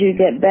then as you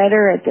get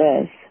better at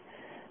this,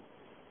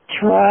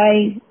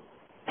 try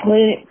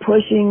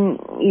pushing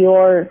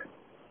your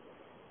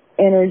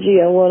energy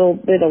a little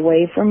bit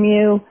away from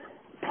you,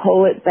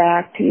 pull it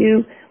back to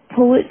you,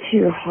 pull it to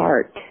your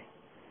heart.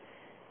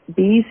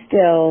 Be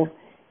still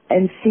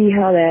and see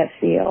how that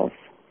feels.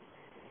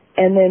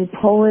 And then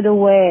pull it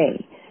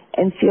away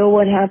and feel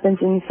what happens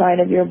inside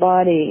of your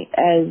body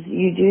as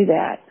you do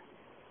that.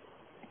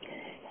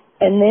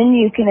 And then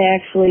you can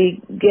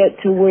actually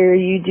get to where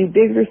you do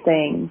bigger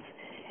things,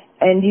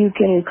 and you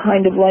can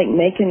kind of like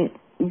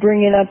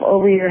bring it up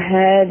over your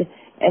head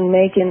and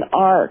make an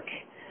arc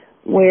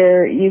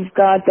where you've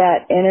got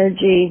that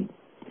energy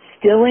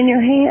still in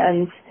your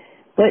hands,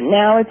 but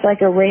now it's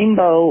like a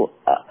rainbow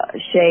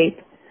shape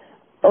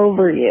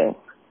over you.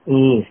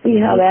 See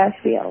how that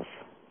feels.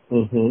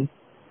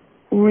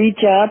 Reach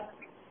up,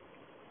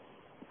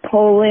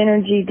 pull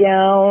energy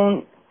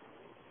down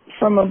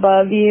from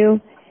above you,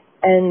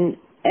 and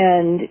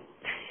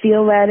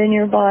feel that in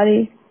your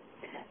body.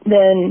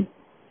 Then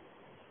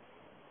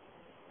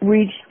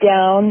reach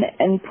down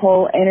and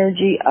pull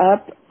energy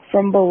up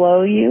from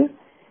below you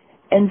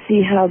and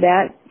see how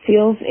that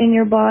feels in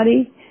your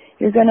body.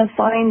 You're going to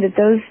find that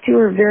those two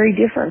are very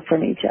different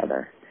from each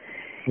other.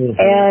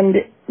 And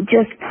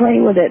just play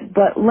with it,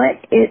 but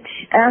let it,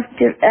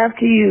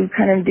 after you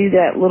kind of do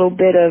that little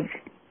bit of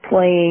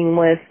playing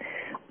with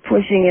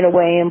pushing it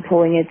away and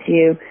pulling it to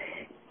you,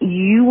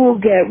 you will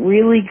get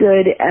really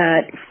good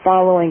at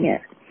following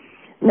it.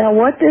 Now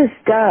what this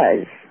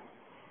does,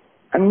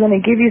 I'm going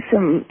to give you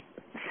some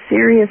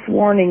serious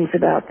warnings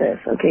about this,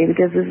 okay,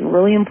 because this is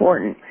really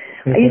important.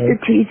 I used to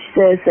teach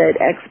this at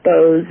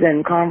expos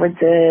and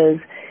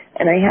conferences,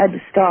 and I had to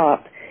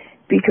stop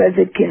because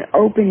it can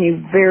open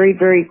you very,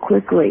 very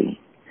quickly.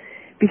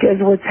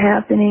 Because what's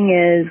happening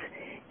is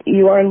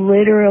you are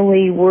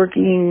literally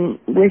working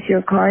with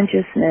your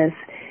consciousness,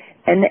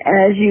 and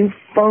as you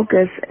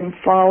focus and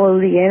follow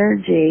the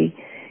energy,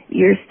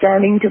 you're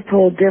starting to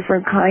pull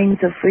different kinds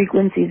of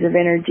frequencies of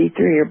energy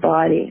through your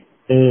body.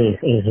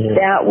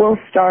 That will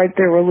start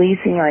the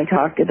releasing I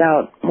talked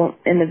about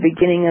in the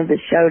beginning of the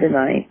show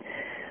tonight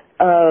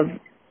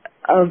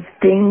of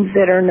things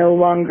that are no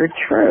longer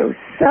true.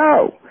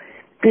 So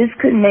this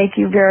could make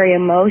you very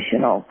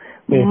emotional.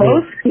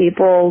 Most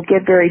people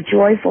get very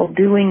joyful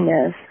doing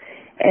this,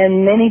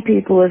 and many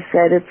people have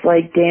said it's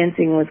like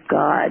dancing with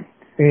God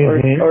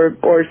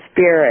or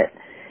spirit,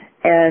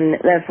 and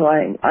that's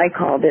why I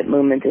called it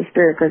movement to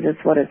spirit, because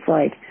it's what it's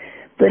like.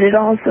 But it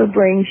also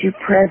brings you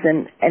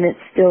present, and it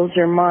stills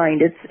your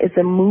mind. It's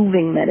a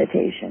moving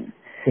meditation.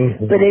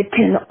 But it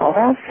can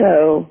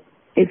also,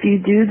 if you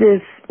do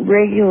this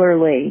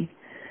regularly,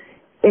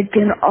 it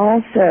can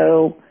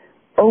also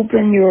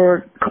open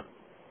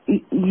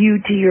you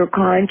to your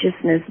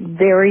consciousness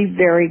very,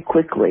 very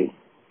quickly,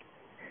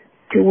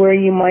 to where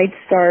you might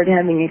start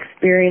having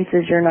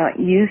experiences you're not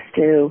used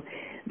to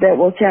that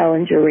will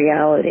challenge your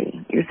reality,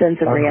 your sense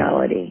of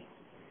reality.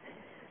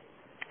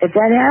 If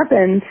that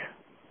happens,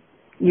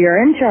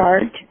 you're in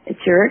charge. It's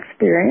your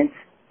experience.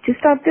 Just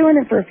stop doing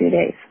it for a few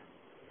days.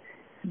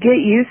 Get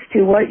used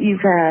to what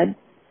you've had,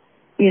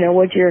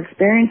 what your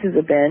experiences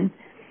have been.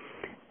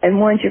 And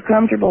once you're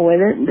comfortable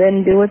with it,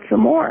 then do it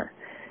some more.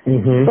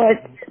 Mm-hmm.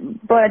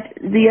 But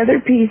the other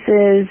piece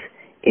is,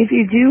 if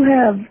you do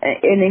have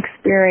an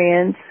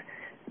experience,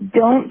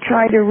 don't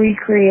try to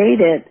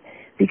recreate it,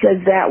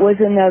 because that was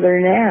another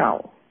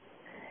now.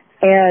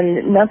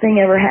 And nothing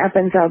ever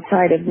happens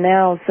outside of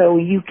now, so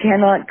you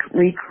cannot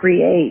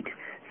recreate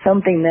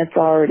something that's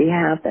already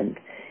happened.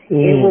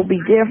 It will be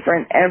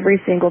different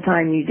every single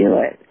time you do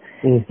it.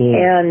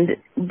 And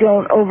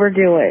don't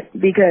overdo it,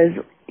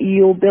 because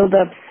you'll build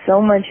up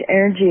so much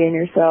energy in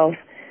yourself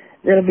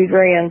that it'll be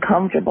very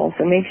uncomfortable.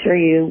 So make sure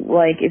you,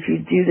 if you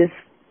do this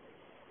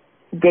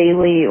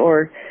daily,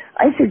 or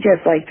I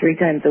suggest 3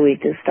 times a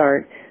week to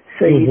start,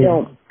 so you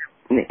don't,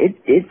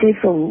 it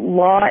takes a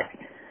lot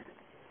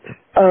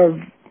of,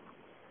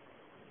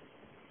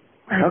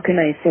 how can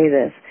I say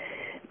this?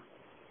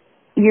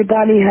 Your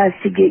body has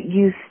to get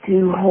used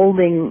to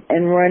holding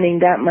and running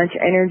that much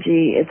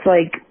energy. It's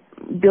like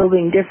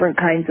building different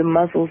kinds of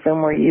muscles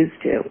than we're used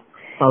to.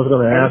 I was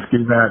going to ask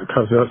you that,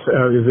 because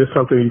is this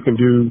something you can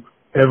do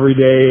every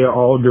day,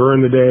 all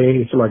during the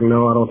day? It's like,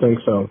 no, I don't think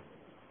so.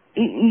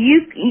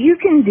 You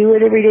can do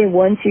it every day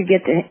once you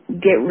get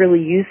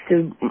really used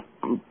to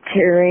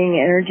carrying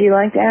energy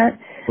like that.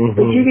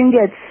 But you can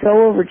get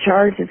so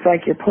overcharged, it's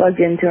like you're plugged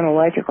into an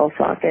electrical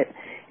socket.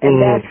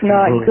 And that's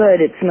not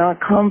good. It's not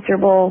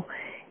comfortable,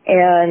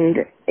 and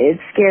it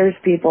scares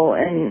people.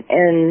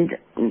 And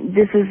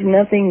this is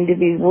nothing to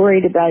be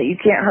worried about. You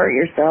can't hurt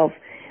yourself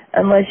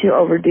unless you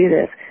overdo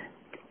this.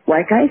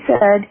 Like I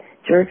said,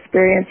 it's your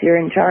experience, you're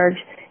in charge.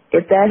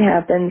 If that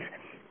happens,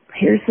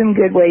 here's some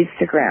good ways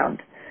to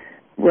ground.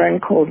 Run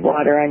cold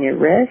water on your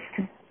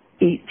wrist.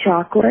 Eat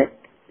chocolate.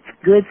 It's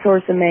a good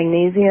source of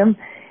magnesium,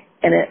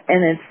 and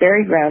it's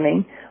very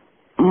grounding.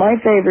 My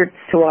favorite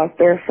is to walk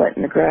barefoot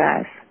in the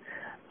grass.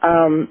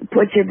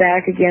 Put your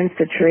back against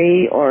a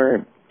tree,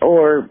 or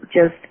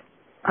just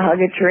hug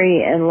a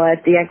tree and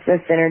let the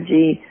excess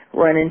energy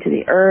run into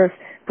the earth.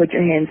 Put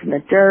your hands in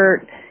the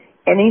dirt.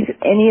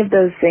 Any of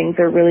those things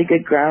are really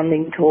good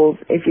grounding tools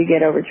if you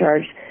get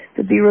overcharged.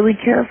 But be really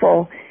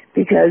careful,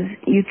 because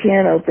you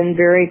can open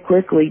very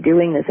quickly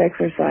doing this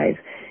exercise.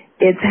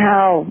 It's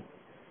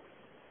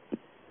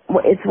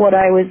what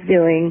I was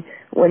doing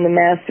when the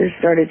masters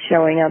started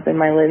showing up in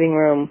my living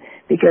room,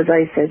 because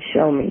I said,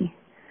 show me.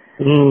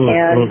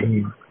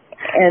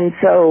 And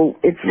so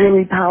it's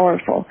really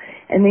powerful.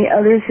 And the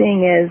other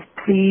thing is,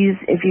 please,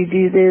 if you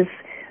do this,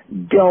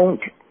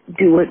 don't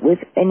do it with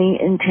any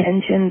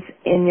intentions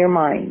in your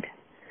mind,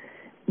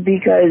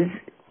 because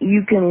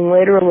you can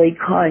literally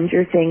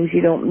conjure things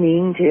you don't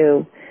mean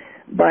to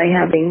by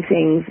having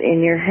things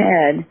in your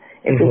head.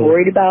 If you're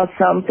worried about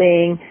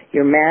something,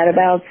 you're mad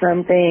about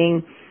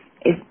something,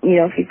 if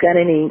you've got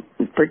any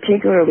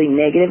particularly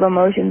negative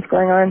emotions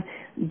going on,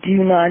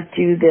 do not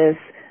do this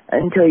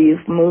until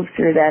you've moved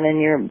through that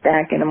and you're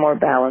back in a more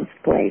balanced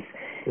place.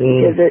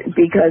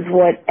 Because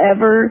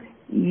whatever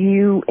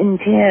you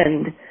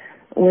intend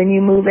when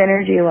you move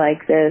energy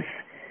like this,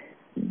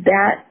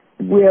 that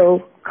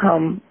will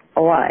come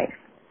alive.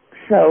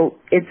 So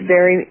it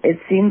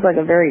seems like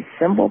a very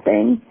simple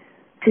thing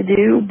to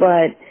do,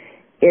 but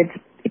it's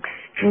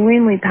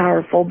extremely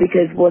powerful,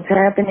 because what's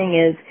happening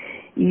is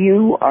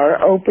you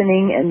are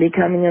opening and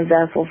becoming a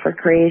vessel for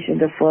creation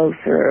to flow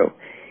through.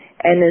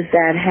 And as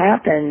that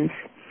happens,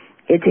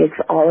 it takes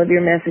all of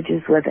your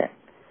messages with it.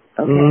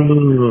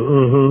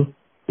 Okay?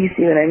 You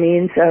see what I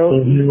mean?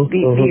 So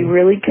be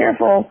really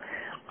careful.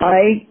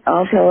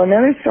 I'll tell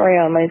another story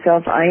on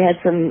myself.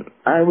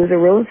 I was a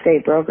real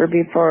estate broker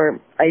before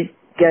I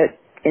get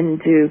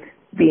into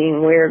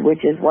being weird,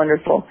 which is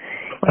wonderful.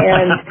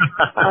 And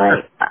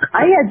I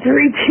had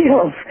 3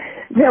 deals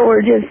that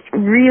were just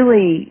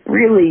really,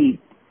 really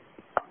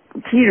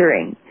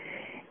teetering.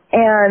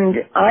 And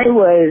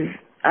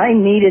I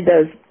needed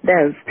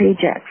those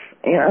paychecks.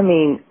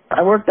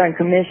 I worked on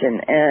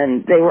commission,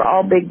 and they were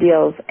all big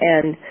deals.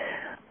 And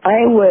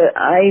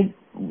I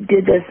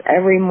did this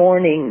every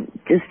morning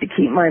just to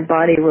keep my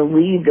body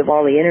relieved of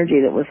all the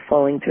energy that was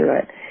flowing through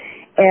it.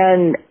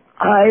 And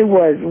I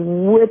was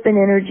whipping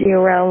energy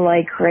around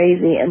like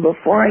crazy, and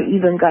before I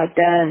even got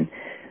done,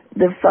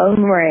 the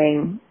phone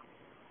rang,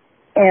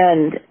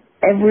 and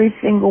every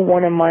single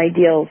one of my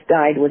deals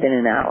died within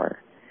an hour.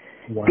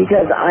 Wow.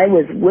 Because I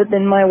was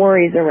whipping my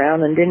worries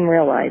around and didn't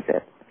realize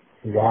it.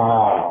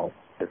 Wow.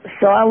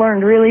 So I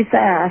learned really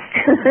fast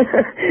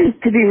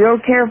to be real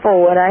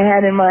careful what I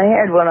had in my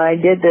head when I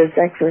did this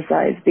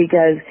exercise,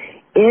 because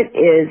it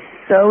is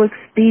so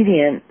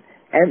expedient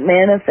at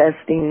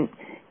manifesting.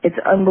 It's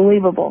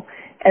unbelievable.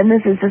 And this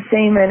is the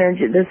same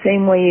energy, the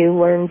same way you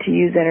learn to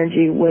use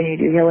energy when you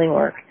do healing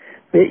work.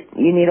 But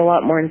you need a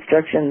lot more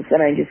instructions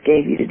than I just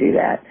gave you to do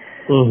that.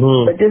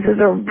 But this is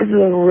a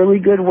really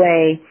good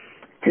way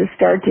to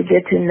start to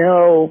get to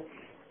know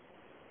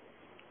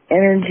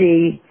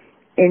energy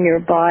in your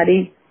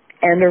body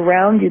and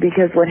around you,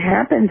 because what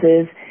happens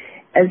is,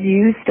 as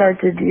you start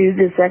to do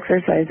this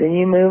exercise and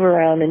you move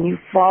around and you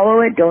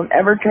follow it, don't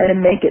ever try to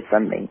make it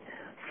something.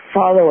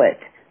 Follow it.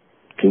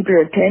 Keep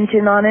your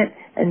attention on it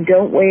and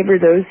don't waver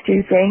those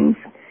two things,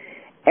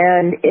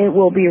 and it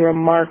will be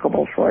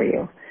remarkable for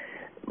you.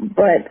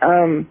 But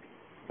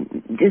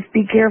just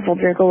be careful.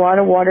 Drink a lot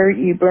of water.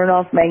 You burn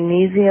off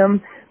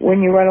magnesium.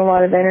 When you run a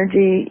lot of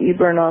energy, you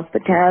burn off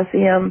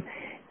potassium,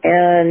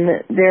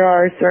 and there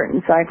are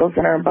certain cycles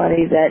in our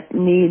body that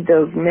need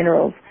those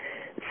minerals.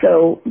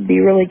 So be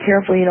really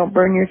careful you don't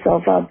burn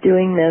yourself out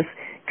doing this,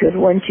 because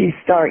once you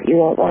start, you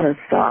won't want to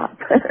stop.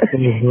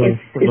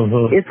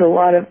 It's a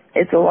lot of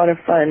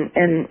fun,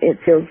 and it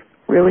feels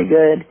really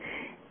good,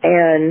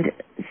 and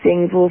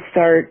things will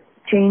start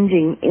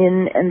changing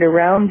in and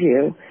around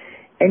you,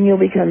 and you'll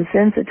become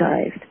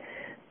sensitized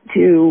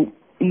to.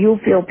 You'll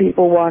feel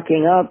people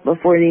walking up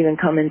before they even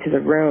come into the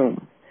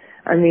room.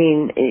 I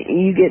mean,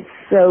 you get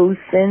so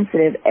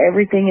sensitive.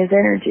 Everything is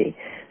energy.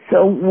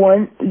 So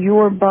when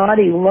your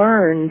body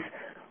learns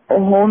a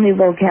whole new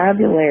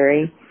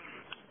vocabulary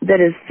that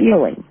is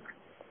feeling,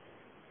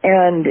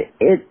 and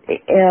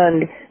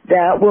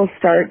that will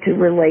start to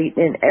relate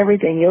in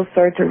everything. You'll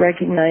start to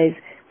recognize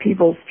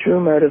people's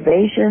true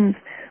motivations,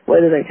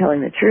 whether they're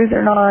telling the truth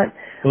or not.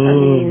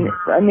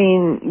 I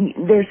mean,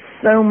 there's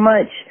so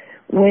much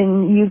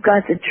when you've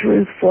got the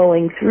truth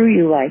flowing through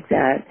you like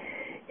that.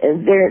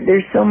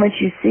 There's so much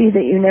you see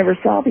that you never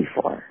saw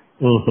before.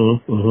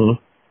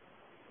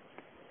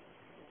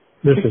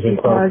 This is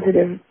incredible.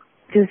 Positive.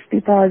 Just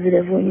be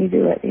positive when you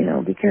do it. You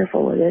know, be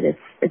careful with it.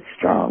 It's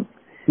strong.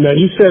 Now,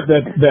 you said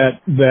that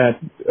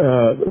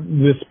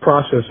this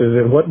process is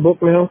in what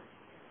book now?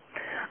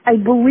 I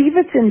believe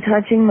it's in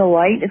Touching the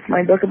Light. It's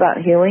my book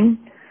about healing.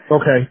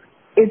 Okay.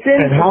 It's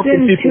in 2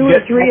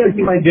 or 3 of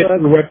my books. Get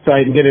to the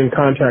website and get in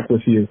contact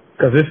with you?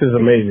 Because this is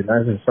amazing.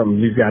 That is something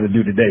you've got to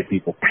do today,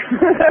 people.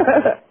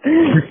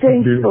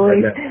 Thanks,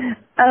 Billy.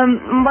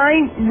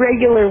 My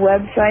regular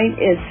website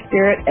is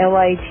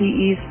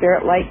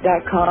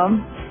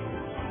spiritlight.com.